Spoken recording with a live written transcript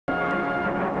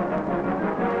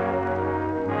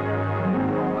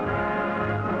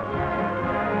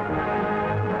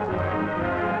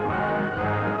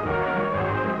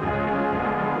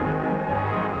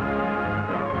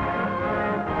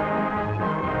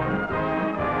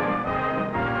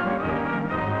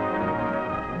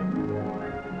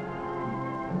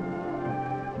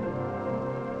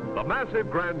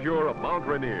massive grandeur of Mount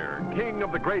Rainier, king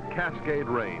of the Great Cascade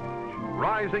Range,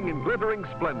 rising in glittering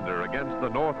splendor against the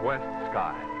northwest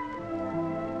sky.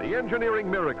 The engineering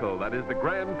miracle that is the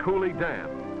Grand Coulee Dam,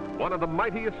 one of the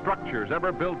mightiest structures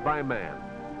ever built by man.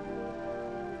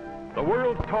 The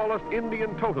world's tallest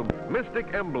Indian totem,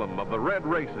 mystic emblem of the red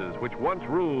races which once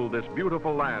ruled this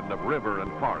beautiful land of river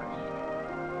and forest.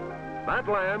 That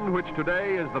land which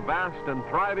today is the vast and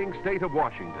thriving state of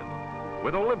Washington,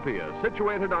 with Olympia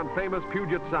situated on famous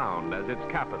Puget Sound as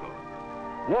its capital.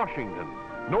 Washington,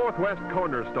 northwest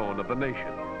cornerstone of the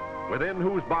nation, within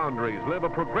whose boundaries live a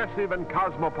progressive and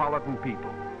cosmopolitan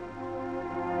people.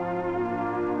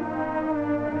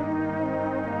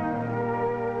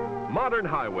 Modern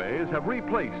highways have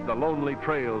replaced the lonely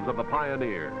trails of the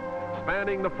pioneer,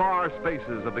 spanning the far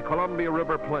spaces of the Columbia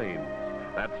River Plains,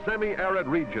 that semi-arid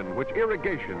region which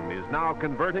irrigation is now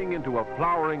converting into a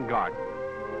flowering garden.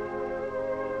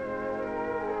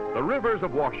 The rivers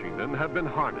of Washington have been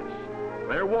harnessed,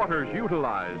 their waters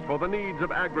utilized for the needs of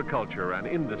agriculture and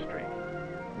industry.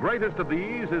 Greatest of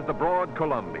these is the broad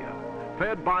Columbia,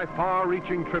 fed by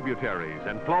far-reaching tributaries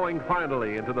and flowing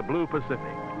finally into the blue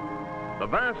Pacific. The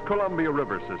vast Columbia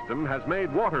River system has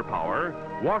made water power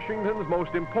Washington's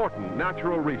most important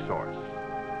natural resource.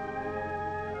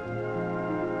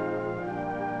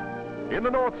 In the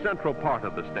north-central part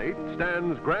of the state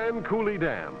stands Grand Coulee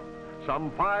Dam,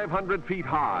 some 500 feet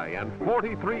high and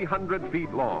 4,300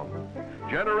 feet long,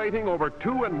 generating over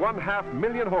 2.5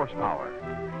 million horsepower,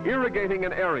 irrigating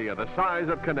an area the size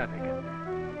of Connecticut.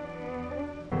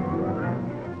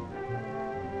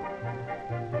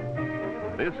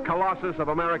 This colossus of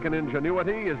American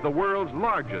ingenuity is the world's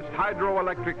largest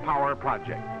hydroelectric power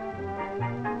project.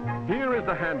 Here is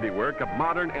the handiwork of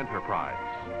modern enterprise,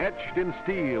 etched in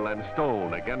steel and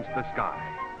stone against the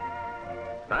sky.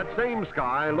 That same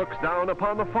sky looks down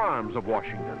upon the farms of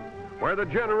Washington, where the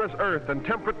generous earth and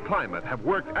temperate climate have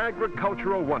worked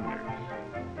agricultural wonders.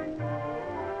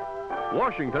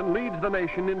 Washington leads the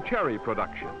nation in cherry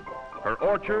production, her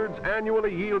orchards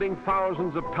annually yielding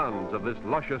thousands of tons of this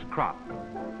luscious crop.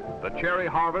 The cherry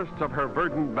harvests of her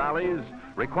verdant valleys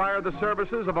require the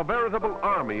services of a veritable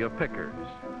army of pickers,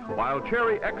 while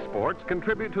cherry exports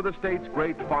contribute to the state's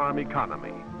great farm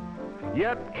economy.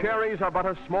 Yet, cherries are but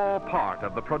a small part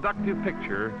of the productive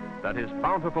picture that is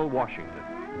bountiful Washington.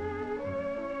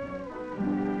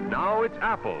 Now it's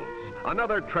apples,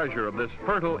 another treasure of this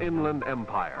fertile inland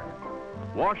empire.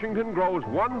 Washington grows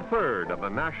 1/3 of the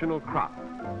national crop.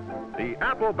 The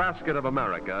apple basket of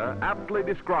America aptly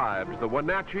describes the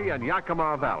Wenatchee and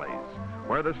Yakima valleys,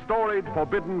 where the storied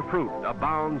forbidden fruit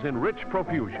abounds in rich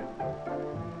profusion.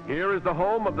 Here is the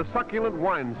home of the succulent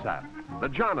winesap, the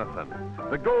Jonathan,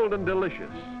 the Golden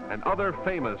Delicious, and other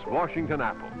famous Washington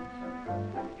apples.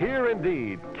 Here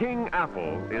indeed, King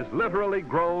Apple is literally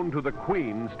grown to the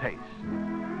Queen's taste.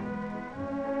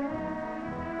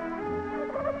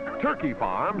 Turkey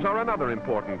farms are another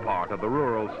important part of the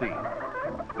rural scene.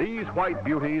 These white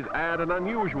beauties add an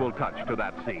unusual touch to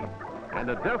that scene and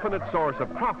a definite source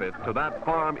of profit to that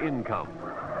farm income.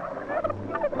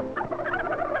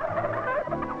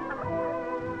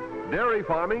 Dairy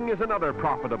farming is another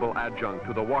profitable adjunct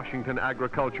to the Washington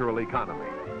agricultural economy.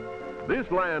 This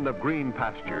land of green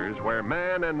pastures, where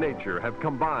man and nature have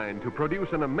combined to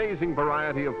produce an amazing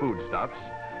variety of foodstuffs,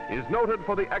 is noted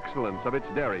for the excellence of its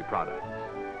dairy products.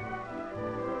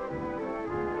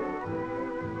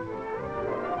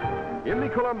 In the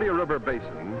Columbia River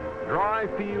Basin, dry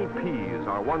field peas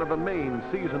are one of the main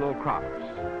seasonal crops.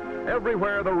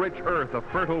 Everywhere the rich earth of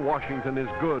fertile Washington is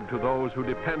good to those who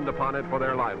depend upon it for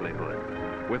their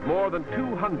livelihood, with more than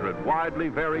 200 widely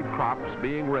varied crops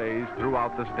being raised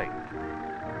throughout the state.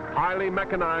 Highly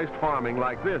mechanized farming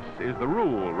like this is the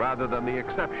rule rather than the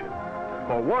exception,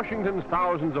 for Washington's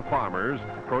thousands of farmers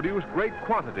produce great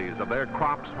quantities of their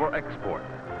crops for export.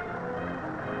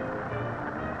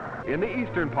 In the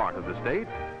eastern part of the state,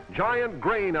 giant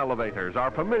grain elevators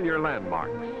are familiar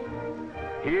landmarks.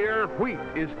 Here, wheat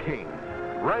is king,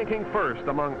 ranking first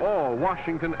among all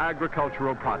Washington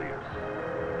agricultural produce.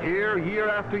 Here, year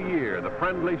after year, the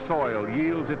friendly soil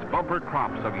yields its bumper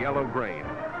crops of yellow grain,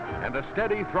 and the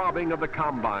steady throbbing of the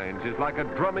combines is like a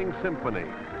drumming symphony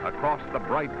across the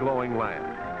bright glowing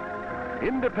land.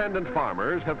 Independent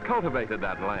farmers have cultivated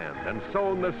that land and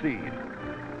sown the seed.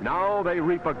 Now they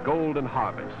reap a golden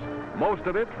harvest, most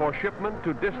of it for shipment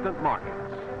to distant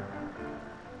markets.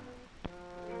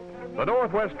 The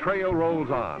Northwest Trail rolls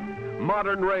on,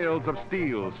 modern rails of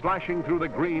steel slashing through the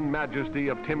green majesty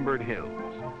of timbered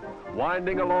hills,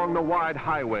 winding along the wide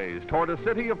highways toward a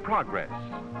city of progress,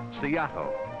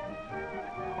 Seattle.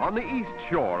 On the east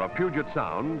shore of Puget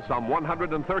Sound, some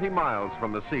 130 miles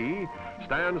from the sea,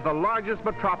 stands the largest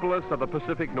metropolis of the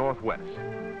Pacific Northwest.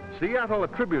 Seattle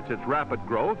attributes its rapid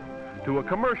growth to a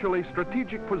commercially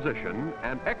strategic position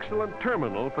and excellent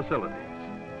terminal facilities.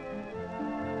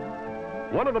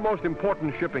 One of the most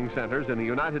important shipping centers in the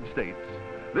United States,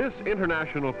 this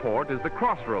international port is the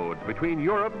crossroads between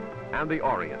Europe and the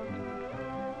Orient.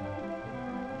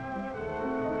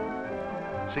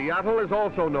 Seattle is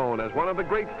also known as one of the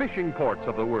great fishing ports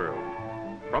of the world.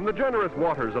 From the generous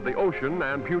waters of the ocean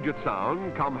and Puget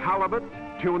Sound come halibut,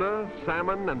 tuna,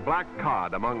 salmon, and black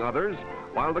cod, among others,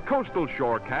 while the coastal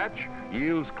shore catch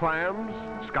yields clams,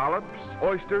 scallops,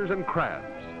 oysters, and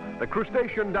crabs, the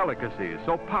crustacean delicacies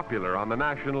so popular on the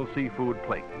national seafood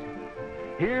plate.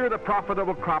 Here, the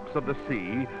profitable crops of the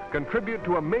sea contribute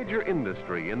to a major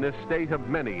industry in this state of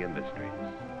many industries.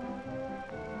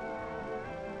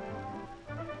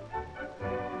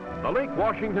 The Lake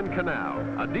Washington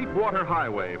Canal, a deep-water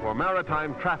highway for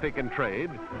maritime traffic and trade,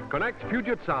 connects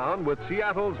Puget Sound with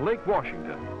Seattle's Lake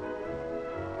Washington.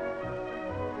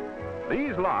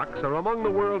 These locks are among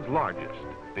the world's largest,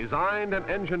 designed and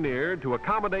engineered to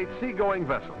accommodate seagoing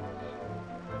vessels.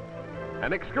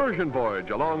 An excursion voyage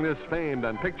along this famed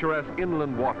and picturesque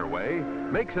inland waterway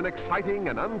makes an exciting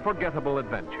and unforgettable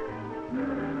adventure.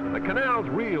 The canal's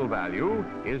real value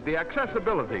is the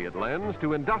accessibility it lends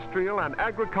to industrial and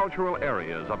agricultural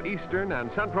areas of eastern and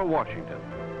central Washington.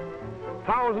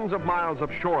 Thousands of miles of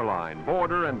shoreline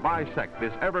border and bisect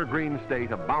this evergreen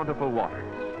state of bountiful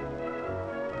waters.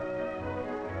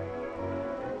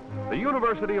 The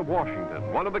University of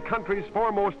Washington, one of the country's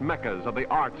foremost meccas of the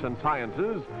arts and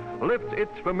sciences, lifts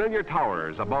its familiar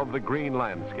towers above the green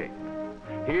landscape.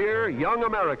 Here, young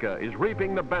America is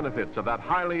reaping the benefits of that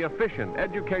highly efficient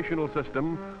educational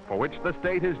system for which the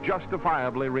state is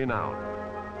justifiably renowned.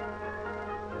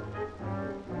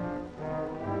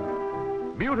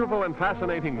 Beautiful and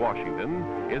fascinating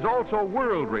Washington is also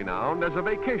world-renowned as a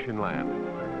vacation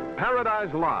land.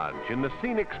 Paradise Lodge, in the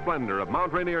scenic splendor of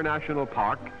Mount Rainier National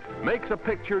Park, makes a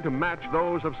picture to match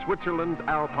those of Switzerland's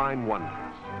alpine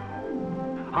wonders.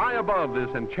 High above this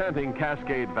enchanting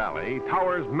Cascade Valley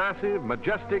towers massive,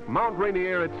 majestic Mount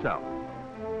Rainier itself.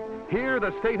 Here,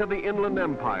 the state of the Inland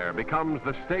Empire becomes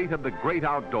the state of the great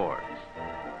outdoors.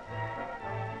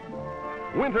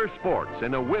 Winter sports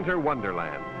in a winter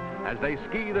wonderland as they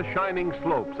ski the shining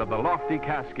slopes of the lofty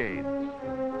Cascades.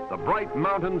 The bright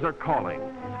mountains are calling,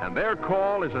 and their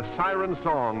call is a siren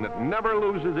song that never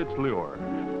loses its lure,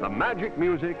 the magic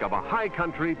music of a high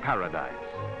country paradise.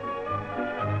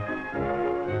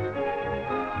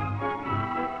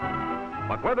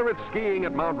 But whether it's skiing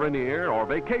at Mount Rainier or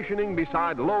vacationing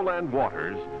beside lowland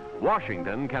waters,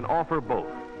 Washington can offer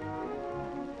both.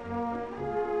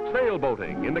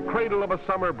 Sailboating in the cradle of a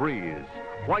summer breeze,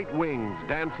 white wings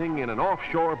dancing in an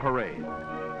offshore parade.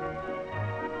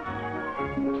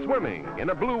 Swimming in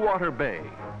a blue water bay,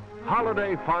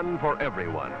 holiday fun for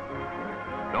everyone.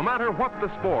 No matter what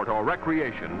the sport or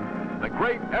recreation, the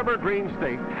great evergreen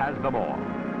state has them all.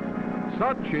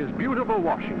 Such is beautiful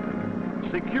Washington.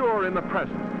 Secure in the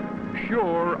present,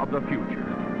 sure of the future.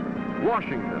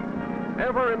 Washington,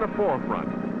 ever in the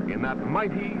forefront in that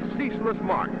mighty, ceaseless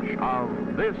march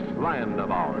of this land of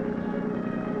ours.